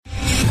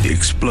The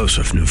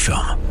explosive new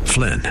film,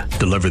 Flynn,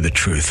 deliver the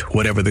truth,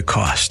 whatever the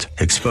cost,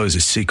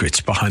 exposes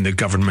secrets behind the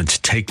government's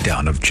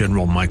takedown of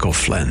General Michael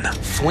Flynn.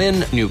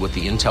 Flynn knew what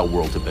the intel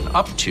world had been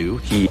up to.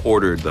 He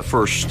ordered the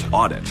first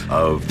audit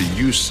of the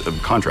use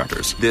of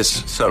contractors.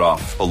 This set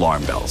off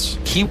alarm bells.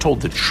 He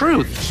told the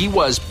truth. He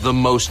was the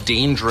most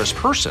dangerous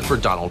person for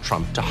Donald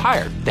Trump to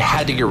hire. They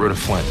had to get rid of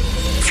Flynn.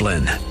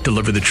 Flynn,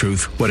 deliver the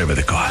truth, whatever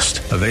the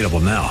cost. Available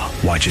now.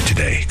 Watch it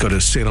today. Go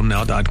to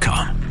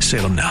salemnow.com.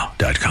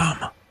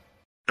 salemnow.com.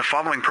 The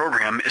following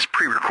program is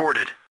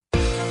pre-recorded.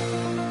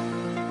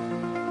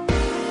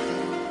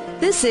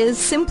 This is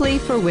Simply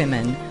for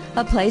Women,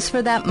 a place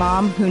for that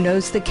mom who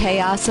knows the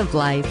chaos of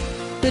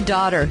life, the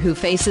daughter who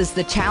faces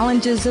the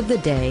challenges of the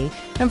day,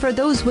 and for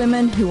those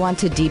women who want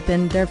to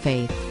deepen their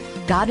faith.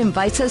 God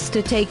invites us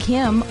to take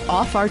Him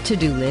off our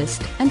to-do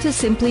list and to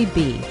simply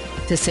be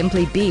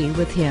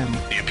with Him.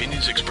 The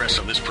opinions expressed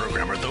on this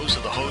program are those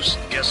of the hosts,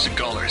 guests, and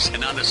callers, and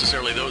not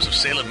necessarily those of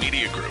Salem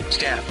Media Group,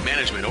 staff,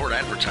 management, or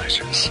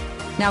advertisers.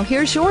 Now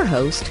here's your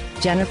host,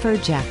 Jennifer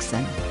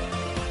Jackson.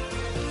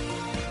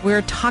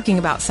 We're talking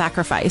about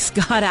sacrifice.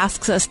 God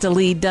asks us to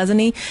lead, doesn't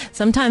He?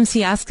 Sometimes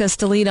He asks us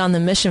to lead on the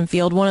mission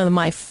field. One of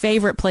my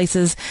favorite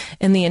places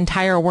in the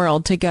entire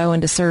world to go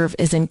and to serve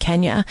is in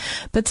Kenya.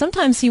 But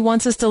sometimes He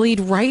wants us to lead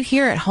right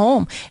here at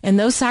home. And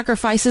those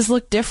sacrifices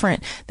look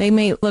different. They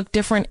may look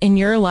different in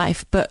your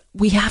life, but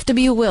we have to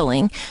be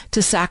willing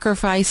to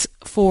sacrifice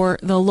for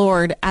the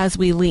Lord as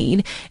we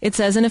lead. It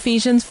says in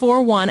Ephesians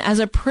 4:1, as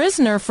a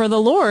prisoner for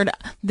the Lord,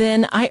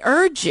 then I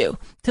urge you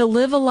to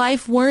live a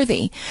life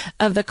worthy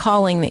of the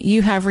calling that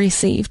you have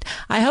received.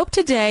 I hope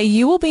today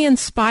you will be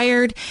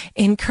inspired,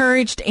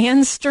 encouraged,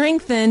 and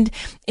strengthened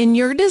in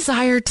your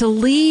desire to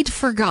lead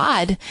for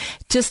God,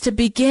 just to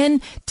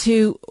begin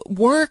to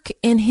work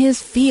in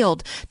His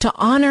field, to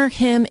honor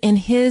Him in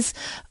His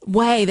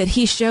way that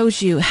He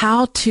shows you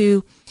how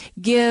to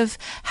give,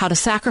 how to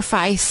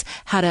sacrifice,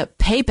 how to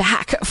pay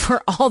back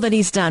for all that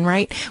He's done,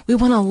 right? We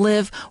want to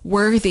live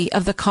worthy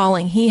of the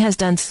calling. He has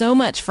done so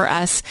much for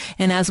us,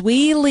 and as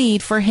we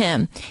lead for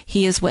Him,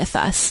 He is with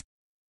us.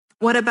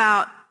 What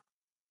about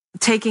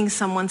taking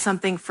someone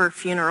something for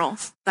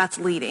funerals? That's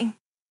leading.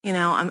 You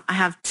know, I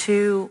have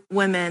two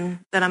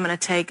women that I'm going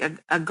to take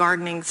a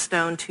gardening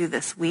stone to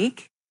this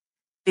week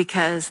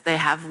because they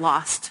have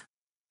lost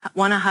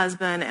one a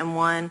husband and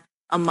one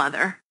a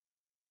mother.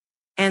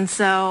 And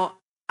so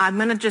I'm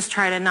going to just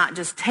try to not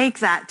just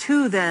take that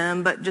to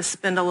them, but just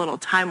spend a little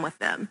time with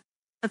them.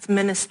 That's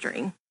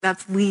ministering.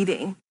 That's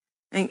leading.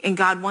 And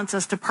God wants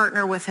us to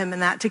partner with Him in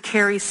that, to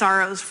carry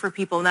sorrows for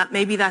people. And that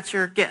maybe that's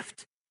your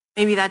gift.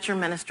 Maybe that's your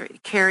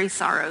ministry, carry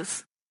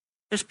sorrows.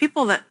 There's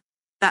people that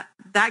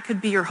could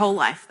be your whole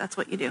life. That's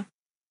what you do.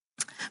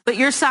 But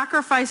your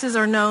sacrifices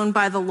are known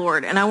by the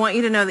Lord. And I want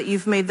you to know that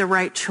you've made the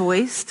right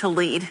choice to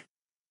lead.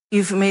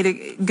 You've made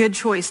a good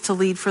choice to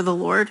lead for the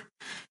Lord.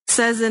 It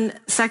says in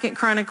 2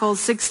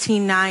 Chronicles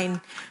 16:9,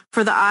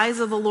 for the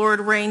eyes of the Lord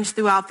range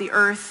throughout the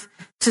earth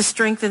to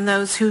strengthen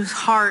those whose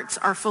hearts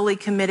are fully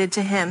committed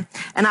to Him.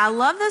 And I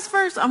love this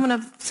verse. I'm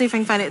going to see if I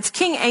can find it. It's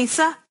King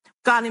Asa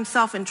got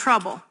himself in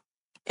trouble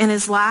in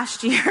his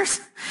last years.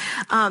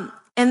 And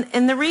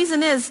the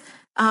reason is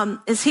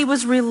he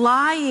was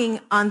relying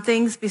on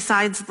things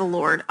besides the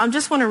Lord. I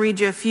just want to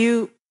read you a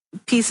few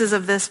pieces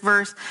of this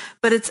verse,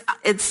 but it's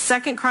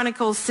 2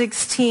 Chronicles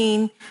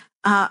 16.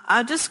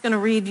 I'm just going to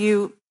read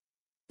you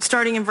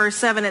starting in verse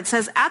 7. It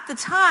says, at the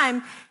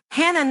time,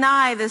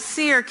 Hanani the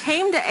seer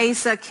came to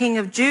Asa, king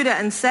of Judah,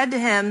 and said to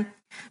him,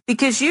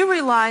 because you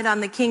relied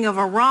on the king of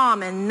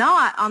Aram and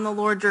not on the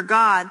Lord your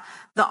God,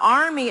 the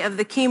army of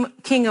the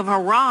king of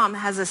Aram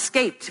has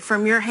escaped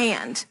from your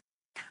hand.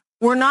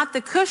 Were not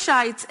the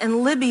Cushites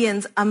and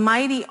Libyans a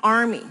mighty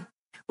army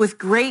with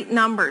great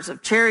numbers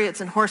of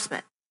chariots and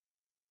horsemen?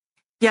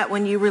 Yet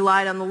when you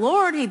relied on the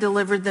Lord, He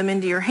delivered them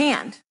into your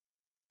hand.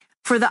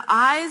 For the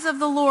eyes of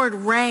the Lord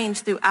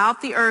range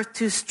throughout the earth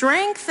to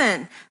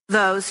strengthen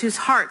those whose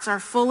hearts are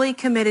fully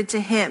committed to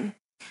Him.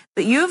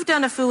 But you have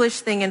done a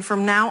foolish thing, and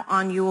from now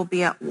on you will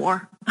be at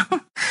war.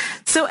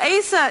 So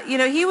Asa,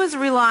 he was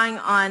relying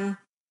on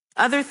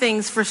other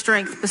things for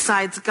strength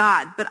besides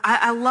God. But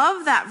I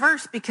love that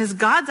verse because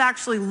God's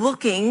actually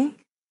looking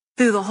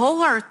through the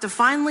whole earth to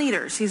find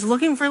leaders. He's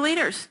looking for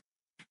leaders.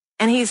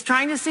 And He's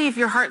trying to see if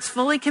your heart's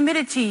fully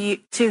committed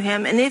to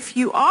Him. And if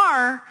you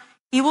are,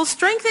 He will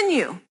strengthen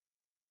you.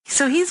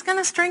 So He's going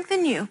to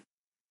strengthen you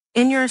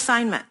in your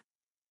assignment.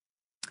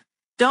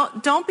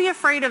 Don't be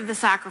afraid of the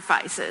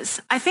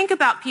sacrifices. I think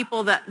about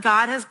people that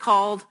God has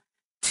called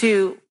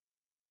to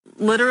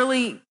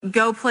literally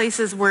go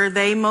places where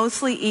they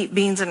mostly eat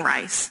beans and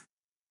rice.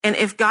 And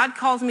if God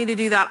calls me to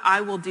do that,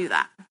 I will do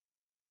that.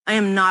 I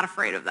am not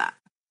afraid of that.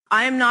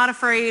 I am not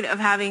afraid of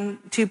having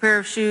 2 pair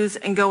of shoes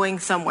and going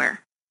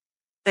somewhere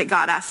that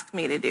God asks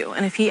me to do.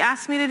 And if He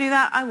asks me to do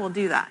that, I will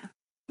do that.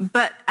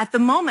 But at the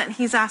moment,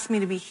 He's asked me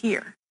to be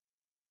here.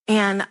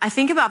 And I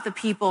think about the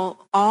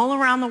people all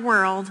around the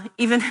world.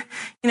 Even,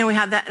 we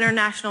had that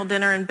international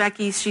dinner, and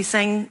Becky, she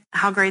sang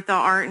How Great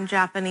Thou Art in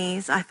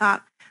Japanese. I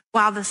thought,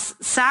 Wow, the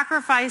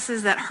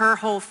sacrifices that her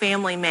whole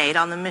family made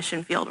on the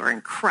mission field were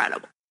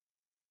incredible.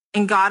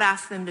 And God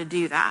asked them to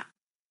do that.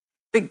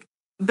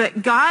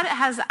 But God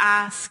has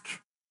asked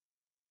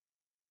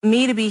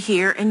me to be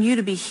here and you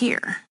to be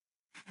here.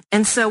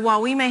 And so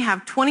while we may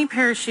have 20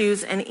 pair of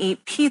shoes and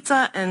eat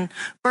pizza and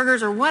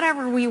burgers or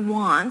whatever we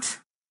want,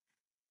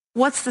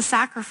 what's the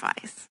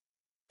sacrifice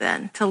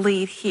then to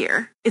lead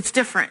here? It's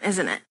different,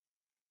 isn't it?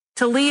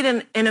 To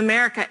lead in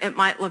America, it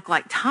might look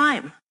like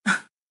time.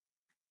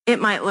 It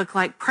might look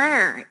like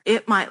prayer.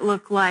 It might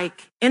look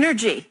like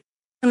energy. It's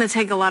going to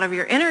take a lot of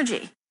your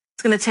energy.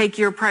 It's going to take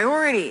your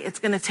priority. It's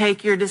going to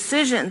take your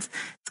decisions.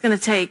 It's going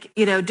to take,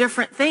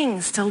 different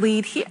things to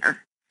lead here.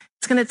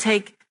 It's going to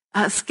take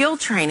skill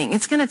training.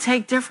 It's going to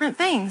take different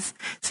things.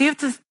 So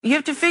you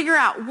have to figure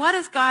out, what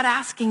is God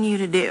asking you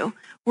to do?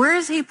 Where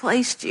has he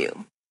placed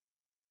you?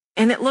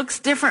 And it looks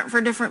different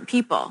for different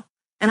people.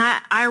 And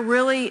I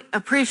really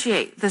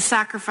appreciate the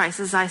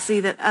sacrifices I see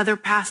that other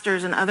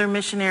pastors and other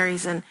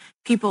missionaries and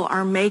people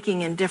are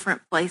making in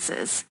different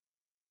places.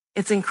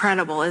 It's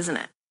incredible, isn't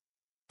it?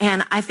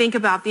 And I think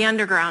about the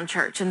underground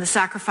church and the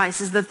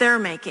sacrifices that they're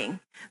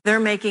making. They're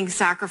making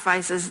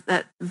sacrifices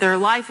that their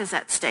life is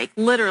at stake,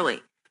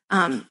 literally.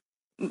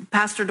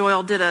 Pastor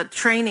Doyle did a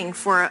training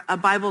for a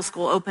Bible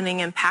school opening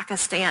in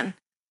Pakistan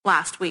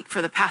last week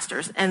for the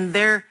pastors. And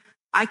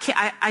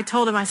I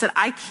told him, I said,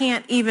 I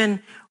can't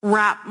even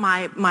wrap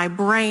my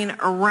brain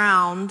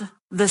around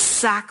the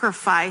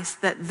sacrifice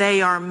that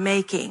they are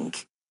making.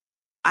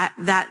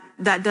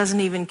 That doesn't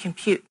even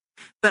compute.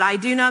 But I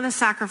do know the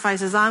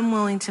sacrifices I'm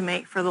willing to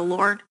make for the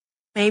Lord.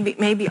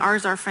 Maybe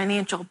ours are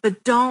financial,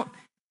 but don't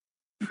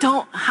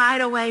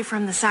hide away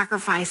from the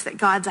sacrifice that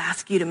God's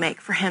asked you to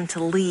make for him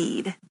to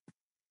lead.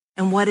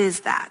 And what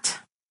is that?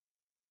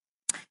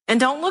 And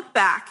don't look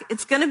back.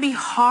 It's going to be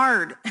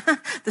hard.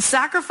 The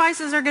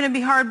sacrifices are going to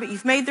be hard, but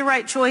you've made the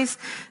right choice.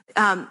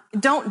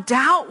 Don't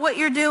doubt what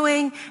you're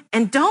doing,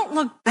 and don't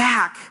look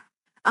back.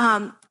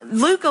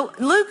 Luke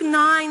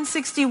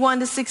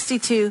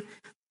 9:61-62,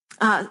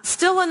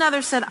 still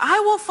another said, I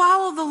will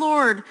follow the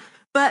Lord,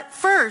 but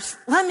first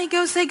let me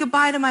go say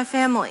goodbye to my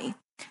family.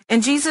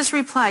 And Jesus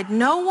replied,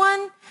 no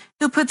one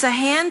who puts a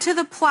hand to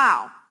the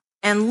plow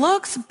and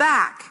looks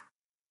back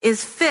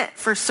is fit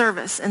for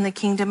service in the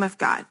kingdom of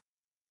God.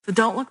 So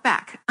don't look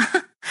back.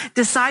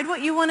 Decide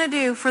what you want to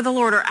do for the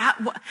Lord, or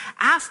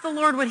ask the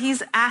Lord what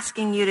he's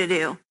asking you to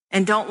do,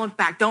 and don't look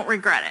back. Don't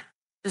regret it.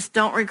 Just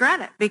don't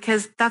regret it,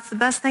 because that's the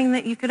best thing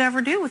that you could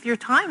ever do with your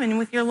time and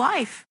with your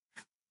life.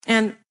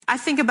 And I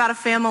think about a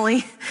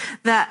family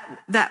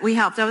that we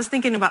helped. I was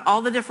thinking about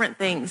all the different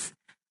things,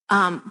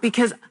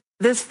 because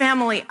this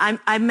family,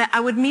 I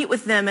would meet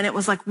with them, and it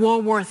was like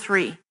World War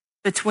III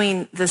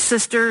between the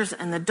sisters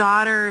and the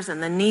daughters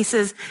and the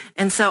nieces.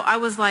 And so I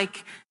was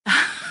like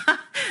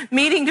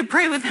meeting to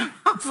pray with them.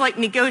 I was like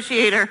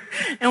negotiator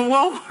in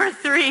World War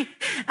III.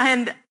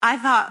 And I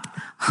thought,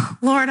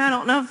 Lord, I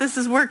don't know if this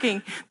is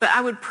working. But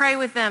I would pray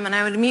with them, and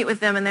I would meet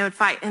with them, and they would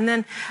fight. And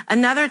then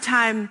another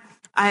time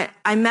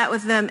I met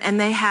with them,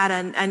 and they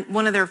had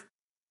one of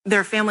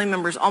their family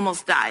members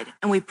almost died.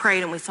 And we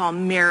prayed, and we saw a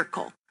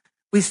miracle.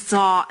 We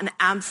saw an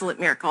absolute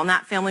miracle. And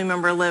that family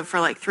member lived for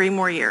like 3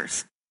 more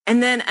years. And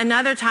then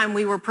another time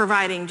we were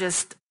providing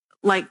just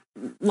like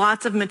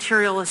lots of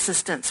material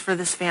assistance for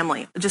this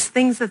family, just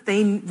things that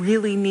they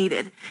really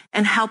needed,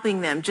 and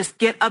helping them just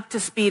get up to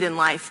speed in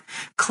life,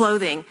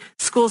 clothing,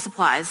 school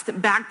supplies,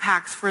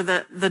 backpacks for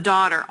the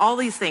daughter, all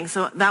these things.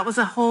 So that was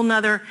a whole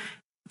nother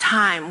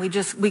time. We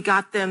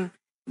got them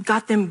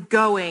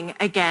going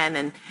again.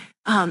 And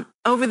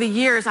over the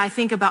years, I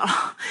think about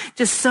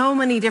just so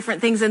many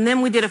different things. And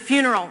then we did a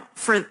funeral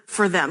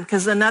for them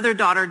because another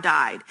daughter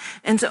died.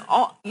 And so,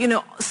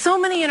 so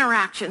many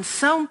interactions,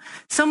 so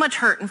much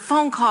hurt, and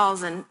phone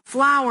calls and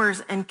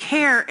flowers and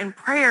care and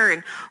prayer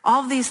and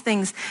all of these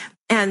things.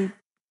 And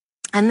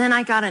then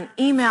I got an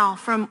email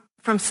from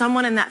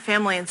someone in that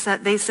family, and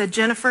they said,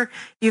 Jennifer,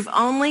 you've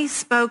only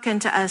spoken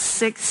to us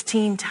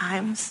 16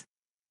 times.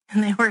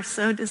 And they were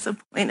so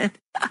disappointed.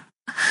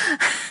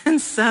 And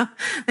so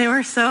they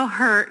were so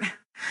hurt.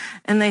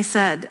 And they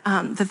said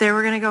that they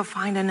were going to go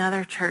find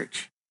another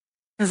church,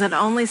 because I'd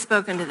only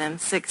spoken to them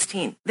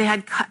 16. They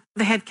had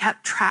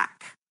kept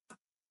track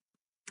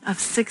of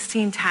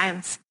 16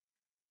 times.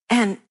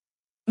 And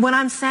what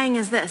I'm saying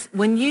is this: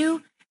 when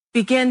you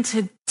begin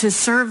to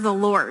serve the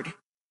Lord,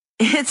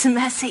 it's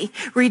messy.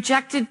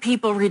 Rejected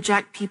people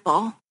reject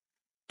people.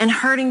 And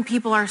hurting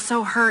people are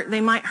so hurt, they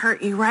might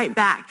hurt you right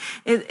back.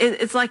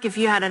 It's like if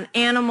you had an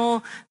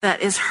animal that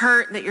is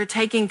hurt that you're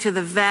taking to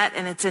the vet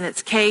and it's in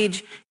its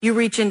cage, you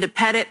reach in to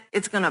pet it,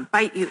 it's going to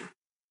bite you.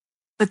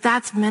 But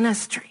that's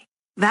ministry.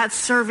 That's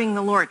serving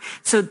the Lord.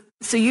 So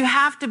you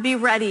have to be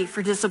ready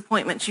for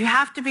disappointments. You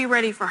have to be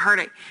ready for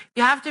hurting.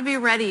 You have to be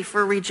ready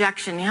for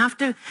rejection. You have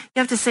to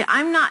say,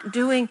 I'm not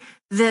doing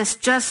this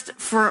just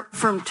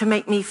to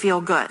make me feel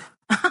good.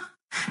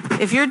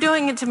 If you're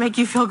doing it to make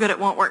you feel good, it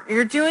won't work.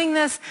 You're doing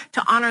this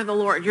to honor the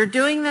Lord. You're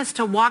doing this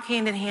to walk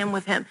hand in hand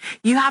with him.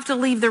 You have to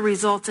leave the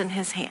results in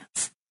his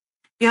hands.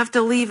 You have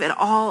to leave it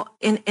all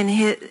in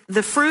his.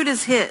 The fruit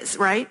is his,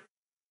 right?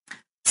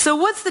 So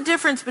what's the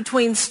difference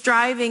between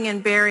striving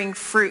and bearing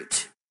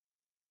fruit?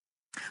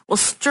 Well,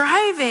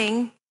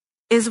 striving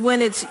is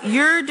when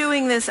you're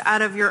doing this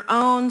out of your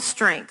own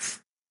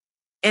strength.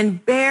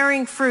 And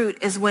bearing fruit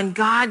is when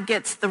God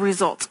gets the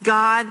results.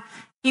 God,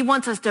 he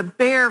wants us to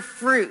bear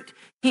fruit.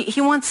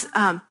 He wants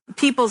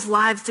people's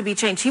lives to be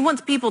changed. He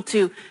wants people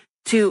to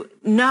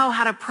know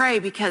how to pray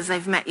because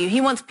they've met you. He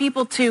wants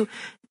people to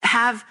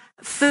have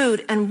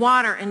food and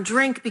water and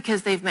drink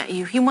because they've met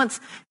you. He wants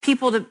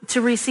people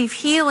to receive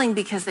healing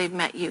because they've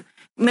met you,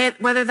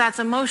 whether that's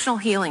emotional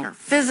healing or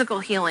physical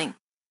healing.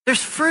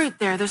 There's fruit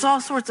there. There's all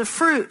sorts of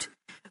fruit.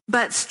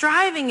 But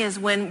striving is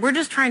when we're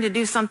just trying to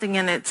do something,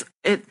 and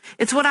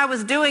it's what I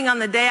was doing on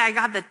the day I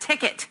got the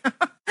ticket.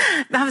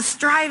 I was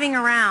striving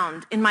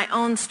around in my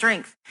own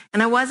strength,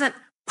 and I wasn't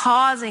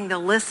pausing to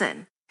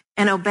listen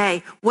and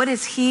obey. What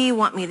does he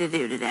want me to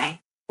do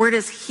today? Where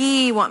does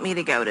he want me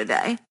to go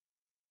today?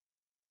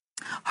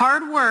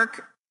 Hard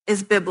work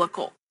is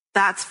biblical.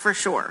 That's for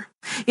sure.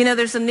 You know,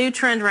 there's a new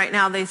trend right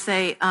now. They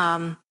say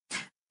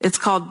it's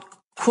called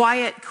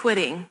quiet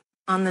quitting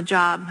on the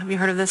job. Have you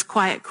heard of this?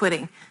 Quiet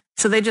quitting.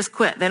 So they just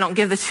quit. They don't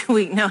give the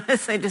 2-week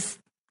notice. They just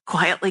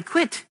quietly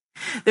quit.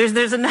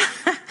 There's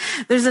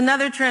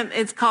another trend.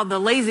 It's called the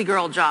lazy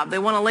girl job. They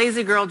want a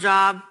lazy girl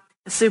job.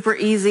 It's super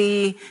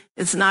easy.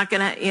 It's not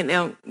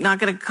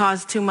gonna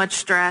cause too much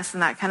stress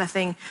and that kind of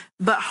thing.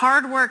 But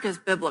hard work is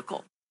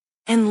biblical,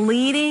 and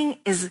leading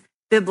is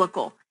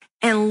biblical,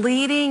 and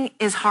leading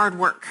is hard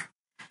work.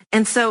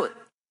 And so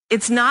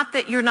it's not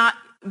that you're not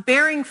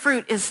bearing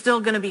fruit is still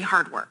going to be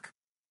hard work,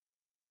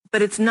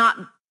 but it's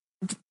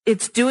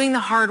doing the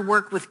hard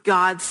work with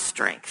God's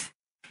strength.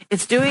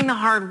 It's doing the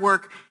hard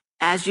work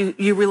as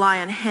you rely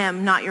on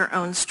him, not your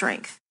own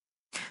strength.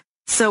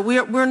 So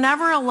we're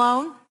never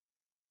alone.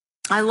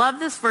 I love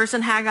this verse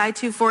in Haggai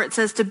 2:4. It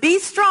says, "To be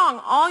strong,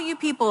 all you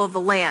people of the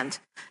land,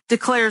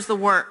 declares the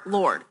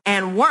Lord,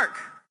 and work.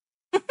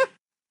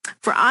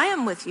 For I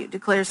am with you,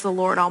 declares the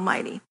Lord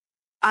Almighty."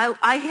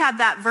 I had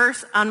that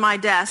verse on my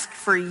desk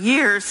for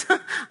years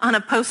on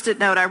a Post-it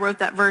note. I wrote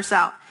that verse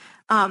out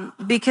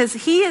because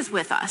he is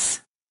with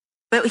us,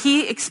 but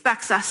he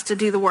expects us to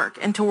do the work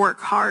and to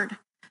work hard.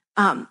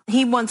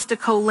 He wants to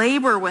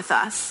co-labor with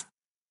us.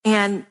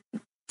 And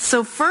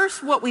so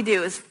first what we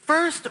do is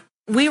first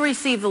we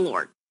receive the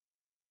Lord.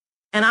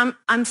 And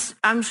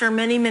I'm sure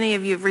many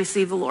of you have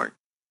received the Lord,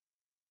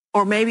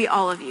 or maybe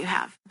all of you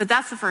have. But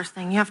that's the first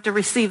thing. You have to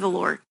receive the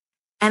Lord.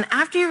 And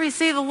after you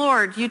receive the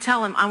Lord, you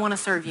tell him, I want to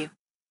serve you.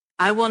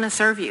 I want to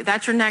serve you.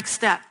 That's your next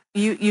step.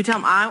 You tell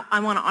him, I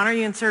want to honor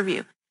you and serve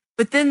you.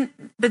 But then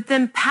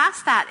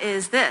past that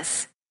is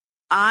this.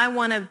 I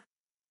want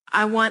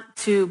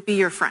to be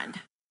your friend.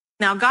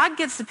 Now, God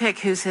gets to pick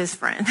who's his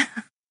friend.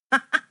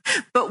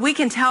 But we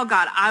can tell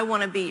God, I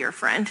want to be your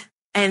friend.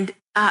 And,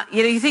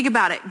 you think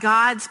about it.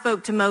 God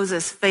spoke to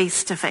Moses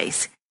face to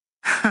face.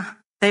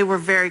 They were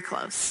very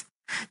close.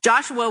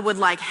 Joshua would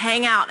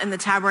hang out in the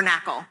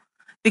tabernacle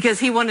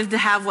because he wanted to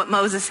have what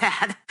Moses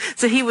had.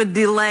 So he would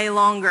delay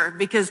longer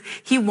because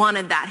he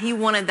wanted that. He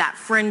wanted that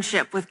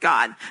friendship with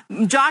God.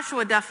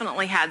 Joshua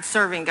definitely had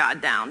serving God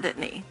down,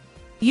 didn't he?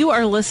 You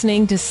are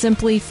listening to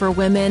Simply for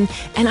Women,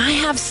 and I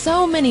have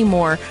so many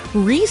more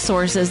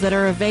resources that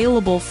are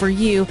available for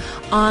you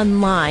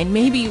online.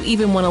 Maybe you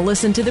even want to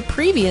listen to the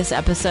previous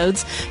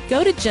episodes.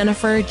 Go to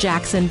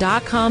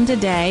jenniferjackson.com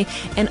today,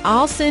 and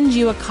I'll send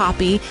you a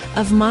copy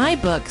of my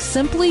book,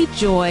 Simply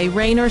Joy,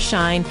 Rain or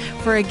Shine,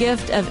 for a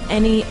gift of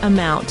any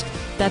amount.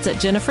 That's at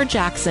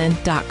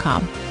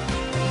jenniferjackson.com.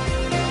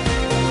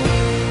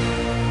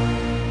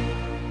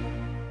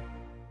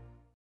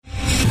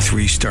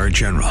 Three-star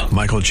General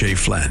Michael J.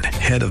 Flynn,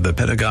 head of the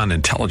Pentagon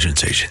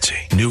Intelligence Agency,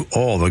 knew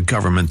all the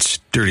government's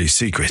dirty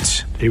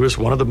secrets. He was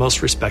one of the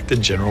most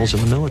respected generals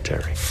in the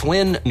military.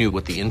 Flynn knew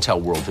what the intel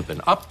world had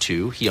been up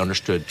to. He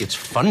understood its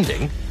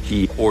funding.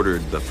 He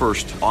ordered the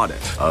first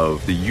audit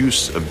of the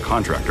use of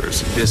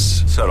contractors.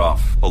 This set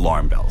off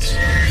alarm bells.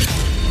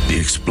 The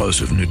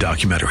explosive new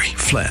documentary,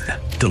 Flynn,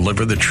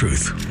 Deliver the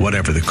Truth,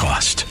 Whatever the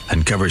Cost,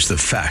 uncovers the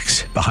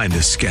facts behind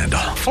this scandal.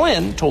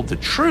 Flynn told the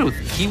truth.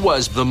 He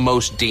was the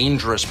most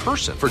dangerous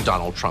person for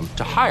Donald Trump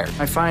to hire.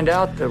 I find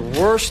out the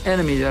worst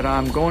enemy that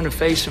I'm going to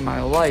face in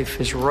my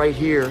life is right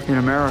here in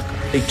America.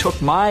 They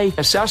took my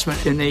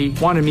assessment and they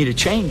wanted me to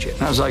change it.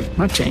 And I was like, I'm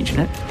not changing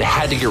it. They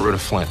had to get rid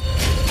of Flynn.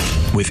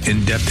 With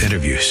in-depth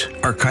interviews,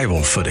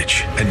 archival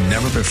footage, and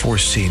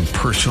never-before-seen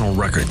personal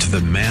records of the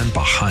man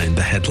behind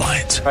the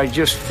headlines. I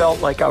just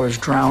felt like I was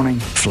drowning.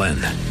 Flynn,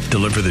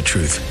 Deliver the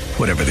Truth,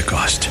 Whatever the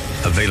Cost.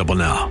 Available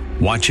now.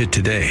 Watch it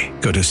today.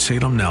 Go to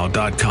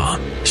salemnow.com.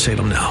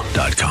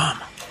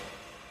 salemnow.com.